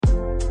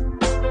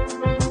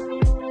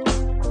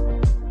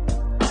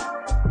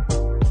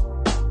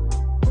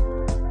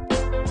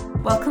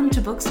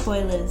to Book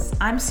Spoilers.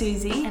 I'm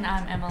Susie. And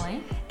I'm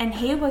Emily. And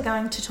here we're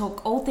going to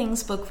talk all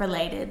things book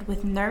related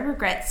with no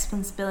regrets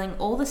when spilling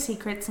all the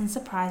secrets and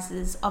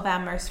surprises of our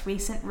most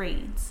recent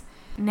reads.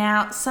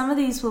 Now, some of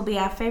these will be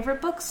our favourite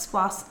books,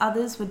 whilst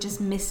others were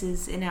just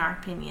misses in our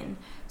opinion.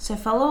 So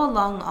follow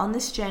along on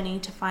this journey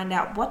to find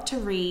out what to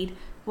read,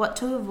 what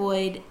to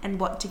avoid, and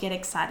what to get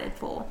excited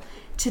for.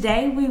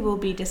 Today we will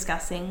be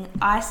discussing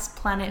Ice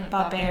Planet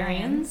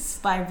Barbarians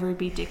by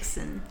Ruby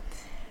Dixon.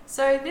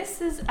 So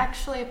this is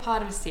actually a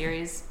part of a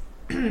series,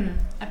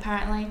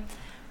 apparently.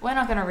 We're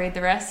not going to read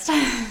the rest.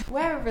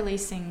 We're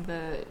releasing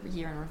the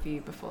year in review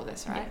before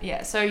this, right?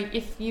 Yeah. So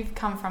if you've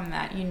come from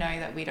that, you know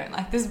that we don't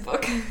like this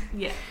book.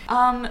 Yeah.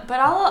 But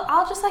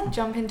I'll just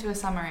jump into a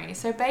summary.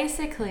 So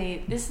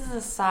basically, this is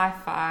a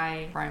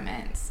sci-fi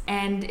romance,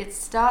 and it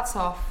starts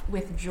off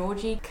with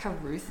Georgie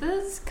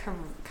Carruthers.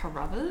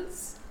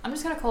 I'm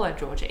just going to call her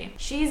Georgie.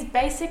 She's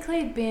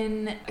basically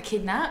been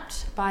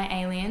kidnapped by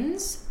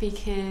aliens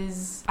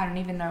because I don't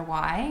even know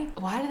why.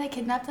 Why do they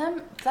kidnap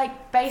them?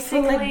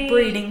 Basically... For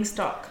breeding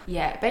stock.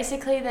 Yeah,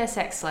 basically they're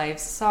sex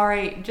slaves.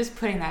 Sorry, just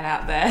putting that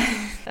out there.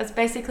 That's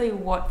basically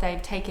what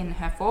they've taken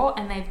her for.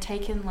 And they've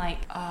taken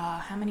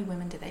how many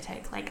women did they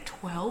take?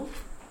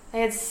 12?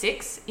 They had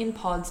 6 in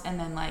pods and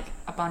then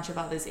a bunch of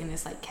others in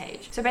this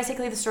cage. So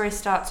basically the story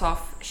starts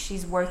off,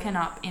 she's woken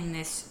up in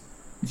this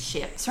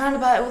ship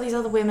surrounded by all these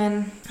other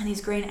women, and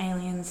these green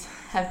aliens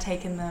have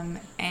taken them,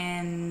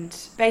 and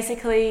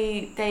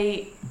basically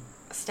they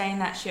stay in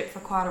that ship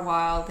for quite a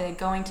while. They're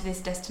going to this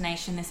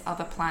destination, this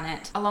other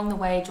planet. Along the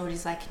way,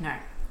 Georgie's no,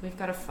 we've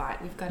got to fight,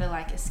 we've got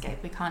to escape,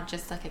 we can't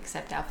just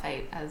accept our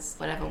fate as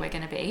whatever we're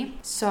going to be.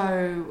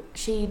 So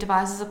she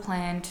devises a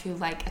plan to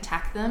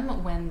attack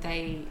them when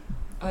they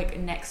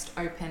next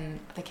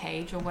open the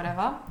cage or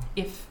whatever,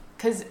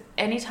 because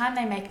anytime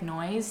they make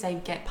noise they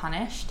get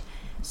punished.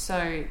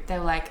 So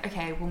they're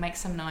okay, we'll make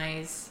some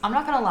noise. I'm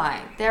not gonna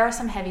lie, there are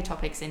some heavy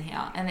topics in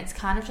here, and it's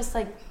kind of just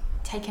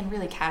taken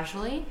really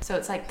casually. So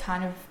it's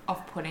kind of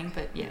off-putting,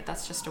 but yeah,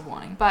 that's just a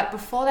warning. But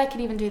before they could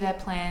even do their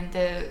plan,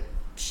 the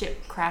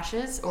ship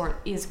crashes, or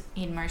is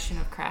in motion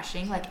of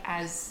crashing,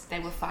 as they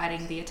were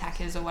fighting the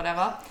attackers or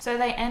whatever. So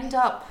they end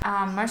up,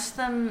 most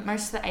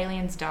of the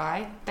aliens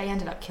die. They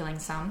ended up killing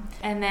some.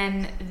 And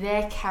then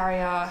their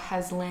carrier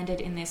has landed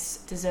in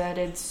this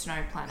deserted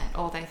snow planet,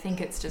 or they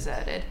think it's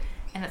deserted.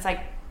 And it's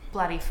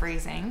bloody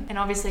freezing, and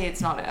obviously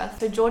it's not Earth.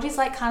 So Georgie's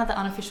kind of the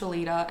unofficial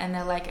leader, and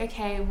they're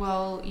okay,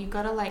 well, you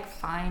gotta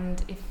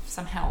find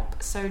some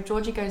help. So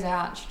Georgie goes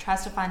out, she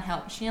tries to find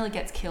help. She nearly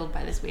gets killed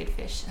by this weird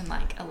fish in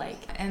a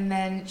lake, and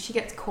then she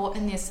gets caught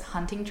in this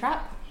hunting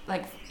trap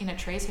in a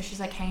tree, so she's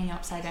hanging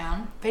upside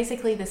down.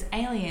 Basically this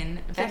alien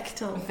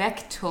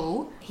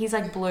Vectul, he's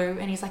blue,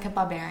 and he's a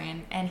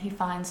barbarian, and he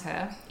finds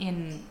her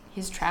in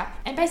his trap.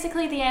 And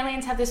basically the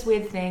aliens have this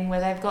weird thing where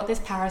they've got this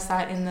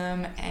parasite in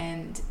them,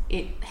 and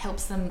it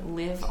helps them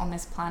live on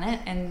this planet,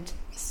 and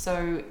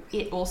so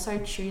it also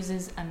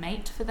chooses a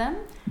mate for them.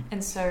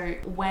 And so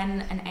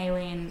when an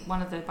alien,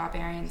 one of the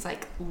barbarians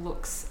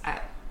looks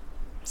at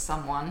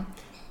someone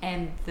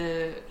and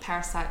the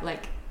parasite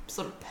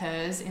sort of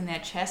purrs in their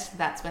chest,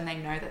 that's when they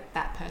know that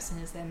that person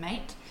is their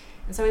mate.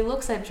 And so he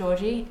looks at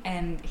Georgie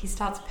and he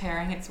starts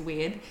purring. It's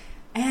weird.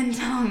 And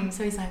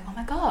so he's oh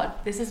my god,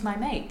 this is my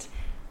mate.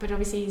 But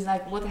obviously he's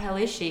what the hell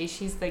is she?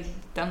 She's does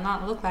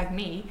not look like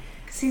me.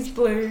 Because he's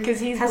blue.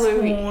 Has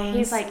blue. Horns.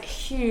 He's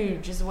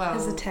huge as well.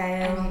 Has a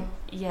tail.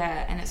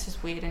 And it's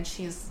just weird. And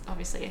she's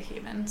obviously a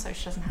human, so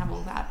she doesn't have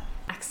all that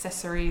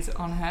accessories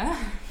on her.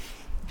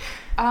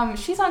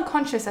 She's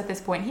unconscious at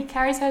this point. He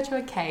carries her to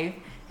a cave.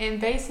 And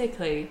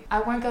basically, I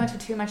won't go into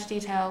too much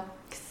detail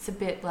because it's a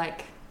bit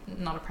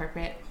not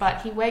appropriate,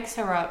 but he wakes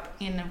her up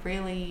in a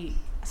really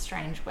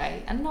strange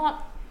way, and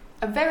not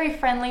a very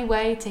friendly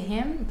way to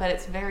him, but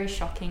it's very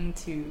shocking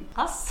to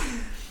us.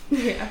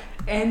 Yeah.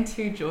 And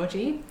to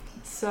Georgie.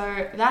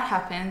 So that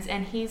happens,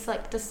 and he's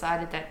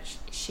decided that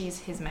she's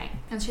his mate,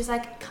 and she's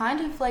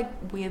kind of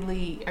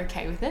weirdly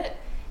okay with it.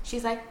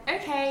 She's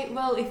okay,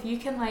 well, if you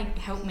can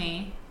help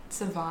me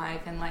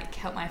survive and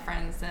help my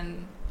friends,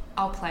 then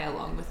I'll play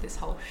along with this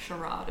whole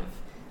charade of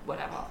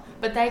whatever.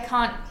 But they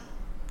can't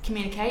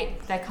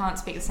communicate, they can't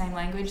speak the same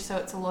language, so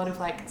it's a lot of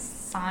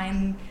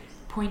sign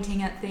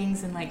pointing at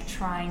things and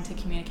trying to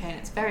communicate.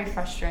 It's very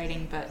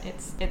frustrating, but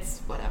it's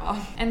whatever.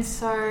 And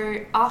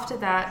so after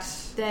that,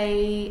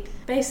 they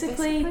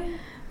basically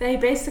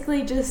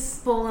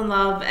just fall in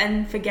love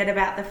and forget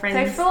about the friends.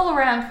 They fall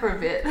around for a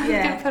bit. Yeah. You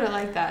can put it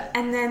like that.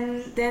 And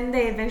then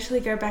they eventually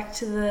go back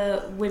to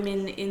the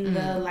women in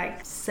the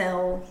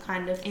cell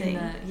kind of thing.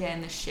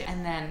 In the ship.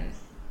 And then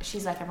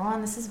she's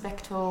everyone, this is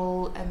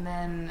Vectul. And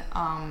then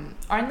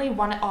only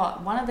one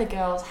of the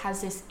girls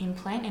has this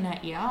implant in her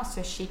ear,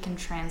 so she can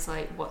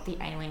translate what the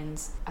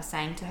aliens are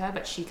saying to her,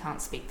 but she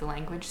can't speak the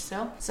language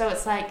still. So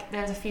it's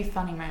there's a few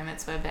funny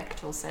moments where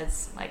Vectul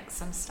says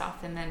some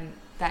stuff, and then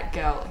that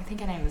girl, I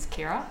think her name was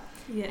Kira,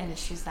 yeah, and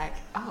she's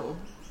oh,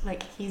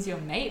 like, he's your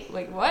mate?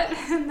 Like, what?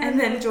 And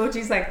then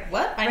Georgie's like,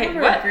 what? I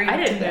never what? agreed I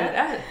didn't to know that.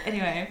 that.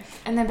 Anyway.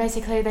 And then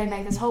basically they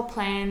make this whole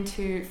plan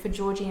for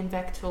Georgie and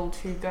Vectel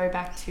to go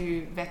back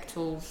to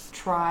Vectel's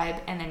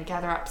tribe and then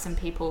gather up some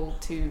people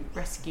to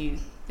rescue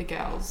the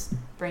girls,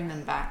 bring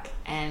them back,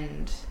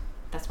 and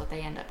that's what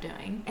they end up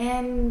doing.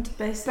 And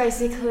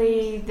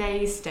basically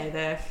they stay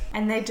there.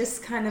 And they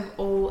just kind of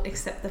all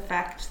accept the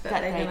fact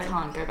that they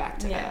can't go back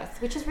to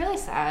Earth, which is really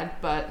sad,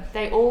 but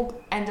they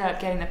all end up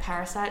getting the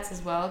parasites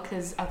as well,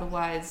 because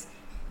otherwise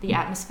the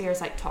atmosphere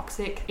is like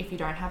toxic if you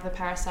don't have the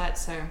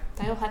parasites, so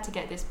they all had to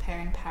get this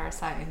pairing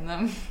parasite in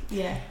them.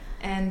 Yeah.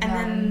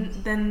 And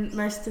then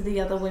most of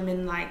the other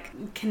women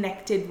like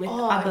connected with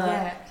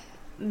other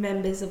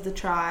members of the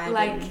tribe.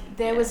 Like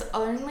there was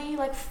only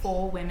like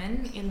 4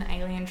 women in the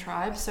alien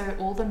tribe, so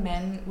all the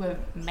men were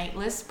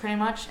mateless pretty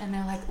much, and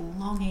they're like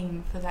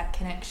longing for that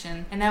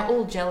connection, and they're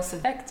all jealous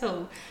of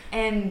Vectel.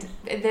 And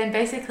then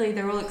basically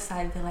they're all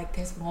excited. They're like,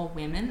 there's more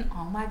women,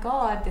 oh my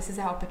god, this is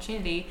our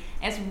opportunity.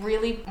 And it's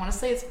really,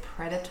 honestly, it's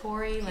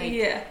predatory. Like,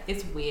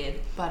 it's weird,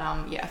 but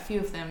a few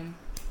of them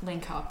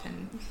link up,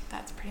 and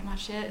that's pretty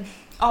much it.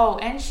 Oh,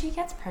 and she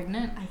gets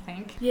pregnant, I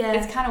think. Yeah,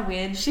 it's kind of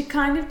weird. She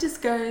kind of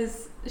just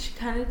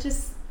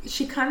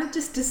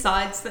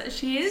decides that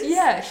she is.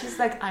 Yeah, she's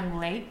like, I'm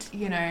late,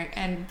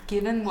 and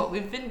given what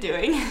we've been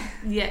doing,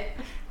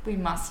 we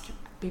must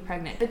be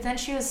pregnant. But then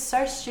she was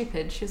so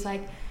stupid. She was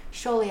like,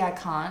 surely I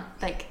can't,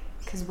 like,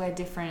 because we're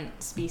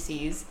different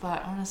species.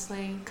 But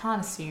honestly,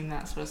 can't assume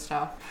that sort of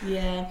stuff.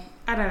 Yeah,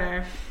 I don't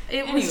know.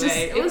 It was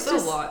just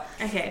a lot.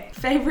 Okay,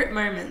 favorite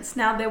moments.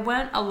 Now, there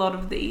weren't a lot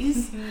of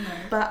these, no.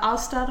 But I'll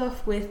start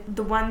off with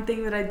the one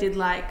thing that I did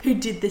like, who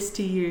did this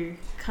to you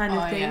kind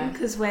of thing.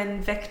 Because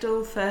when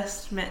Vectel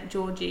first met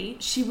Georgie,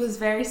 she was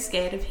very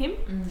scared of him,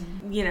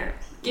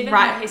 Given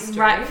her history.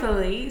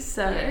 Rightfully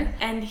so. Yeah.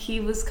 And he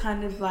was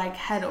kind of like,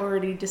 had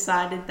already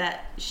decided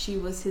that she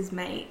was his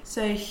mate.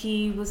 So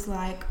he was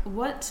like,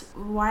 what?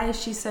 Why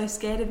is she so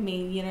scared of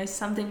me?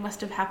 Something must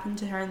have happened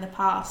to her in the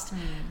past.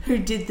 Who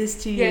did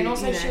this to you? Yeah, and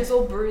also she was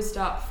all bruised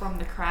up from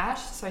the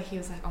crash. So he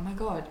was like, oh my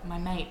god, my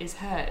mate is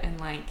hurt. And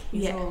like,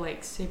 he's all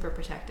like super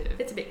protective.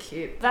 It's a bit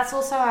cute. That's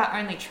also our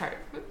only trope.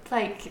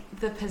 Like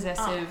the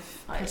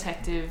possessive,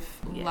 protective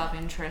love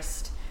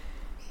interest.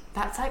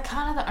 That's like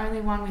kind of the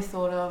only one we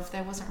thought of.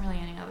 There wasn't really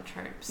any other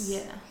tropes.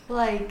 Yeah.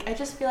 Like, I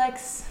just feel like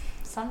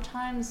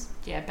sometimes,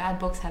 bad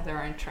books have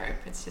their own trope.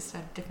 It's just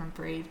a different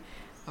breed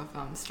of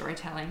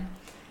storytelling.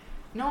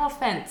 No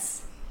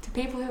offense to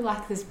people who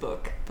like this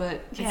book,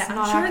 but it's not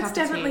I'm sure our it's cup of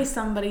definitely tea.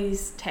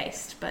 somebody's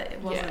taste, but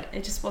it wasn't.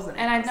 It just wasn't.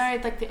 And I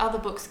know like the other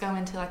books go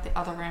into like the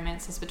other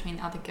romances between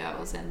the other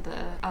girls and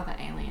the other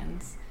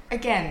aliens.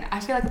 Again,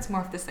 I feel like it's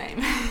more of the same.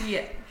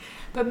 Yeah.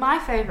 But my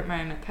favourite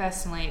moment,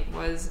 personally,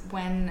 was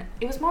when...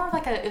 It was more of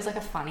like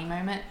a funny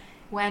moment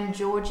when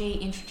Georgie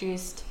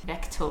introduced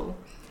Vectel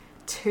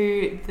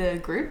to the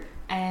group.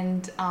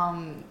 And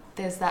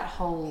there's that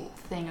whole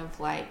thing of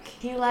like...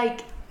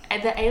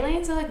 The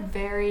aliens are like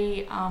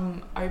very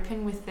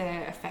open with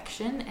their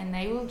affection, and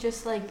they will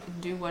just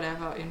like do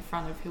whatever in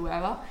front of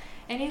whoever.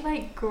 And he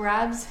like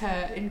grabs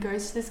her and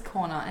goes to this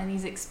corner, and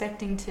he's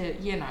expecting to,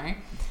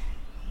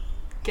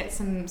 get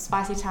some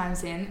spicy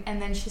times in, and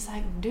then she's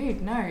like,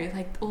 dude, no,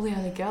 like all the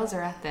other girls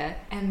are out there,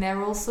 and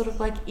they're all sort of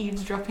like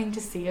eavesdropping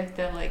to see if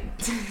they're like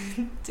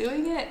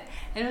doing it.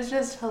 And it was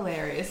just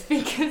hilarious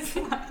because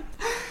like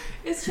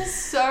it's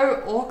just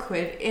so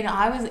awkward, and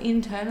I was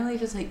internally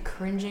just like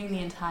cringing the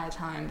entire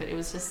time, but it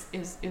was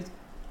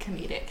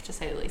comedic, to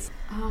say the least.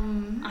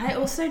 I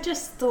also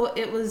just thought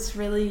it was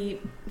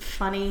really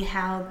funny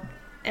how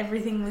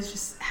everything was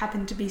just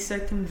happened to be so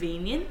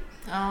convenient.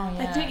 Oh, yeah.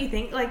 Like, don't you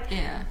think? Like,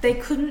 they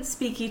couldn't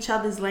speak each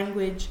other's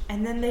language,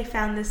 and then they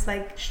found this,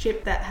 like,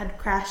 ship that had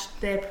crashed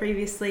there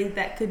previously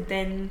that could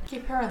then...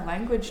 Give her a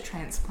language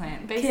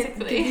transplant,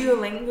 basically. Give you a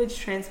language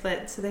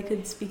transplant so they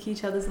could speak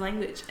each other's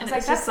language. And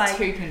it's just like,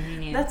 too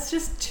convenient. That's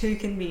just too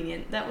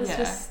convenient. That was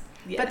just...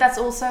 Yeah. But that's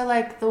also,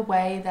 like, the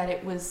way that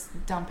it was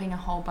dumping a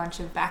whole bunch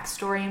of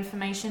backstory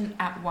information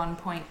at one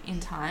point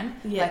in time.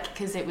 Yeah. Like,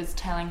 because it was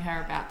telling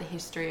her about the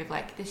history of,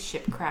 like, this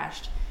ship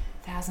crashed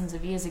thousands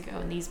of years ago,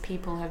 and these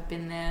people have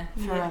been there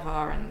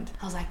forever. And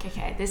I was like,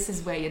 okay, this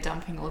is where you're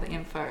dumping all the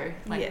info,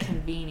 like,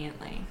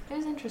 conveniently. It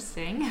was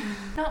interesting.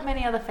 Not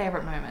many other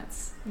favourite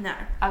moments. No.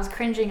 I was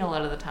cringing a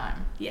lot of the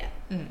time. Yeah.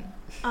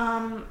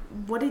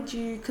 What did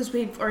you... Because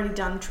we've already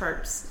done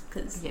tropes,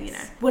 because,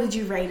 what did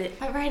you rate it?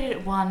 I rated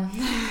it 1.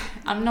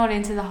 I'm not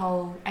into the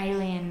whole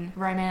alien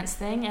romance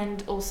thing,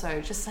 and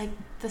also just, like,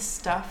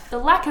 the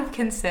lack of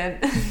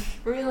consent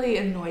really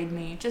annoyed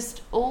me.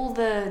 Just all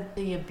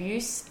the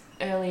abuse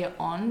earlier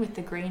on with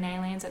the green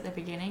aliens at the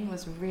beginning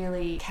was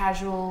really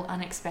casual,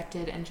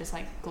 unexpected, and just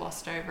like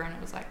glossed over, and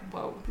it was like,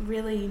 whoa.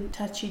 Really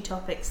touchy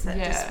topics that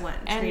just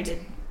weren't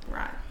treated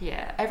right.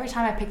 Yeah, every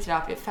time I picked it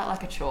up, it felt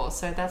like a chore,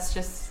 so that's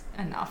just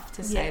enough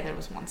to say that it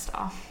was 1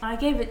 star. I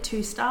gave it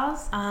 2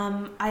 stars.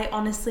 I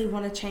honestly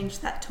want to change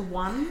that to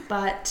 1,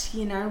 but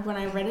when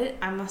I read it,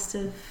 I must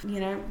have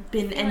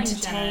been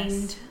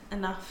entertained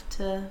enough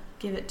to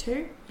give it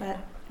 2, but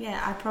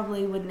yeah, I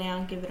probably would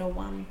now give it a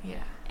 1. Yeah.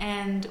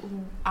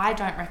 And I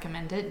don't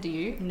recommend it, do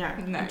you? No.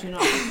 I do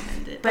not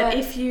recommend it. But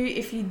if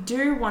you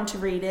do want to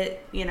read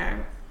it, you know,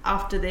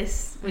 after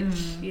this, which,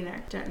 you know,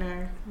 don't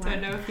know why.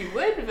 Don't know if you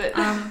would, but...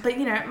 but,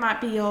 you know, it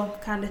might be your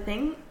kind of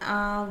thing.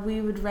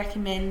 We would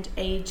recommend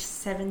age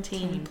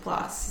 17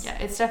 plus. Yeah,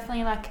 it's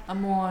definitely like a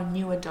more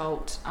new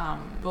adult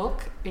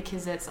book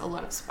because it's a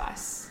lot of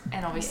spice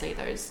and obviously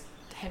those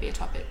heavier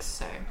topics.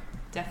 So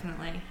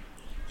definitely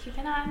keep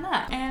an eye on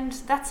that. And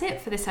that's it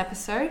for this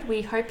episode.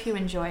 We hope you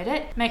enjoyed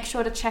it. Make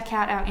sure to check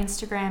out our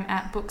Instagram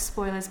at Book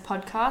Spoilers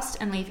Podcast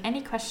and leave any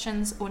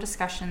questions or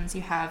discussions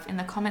you have in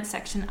the comment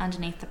section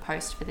underneath the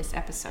post for this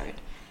episode.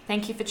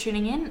 Thank you for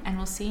tuning in, and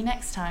we'll see you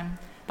next time.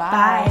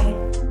 Bye.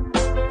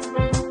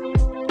 Bye.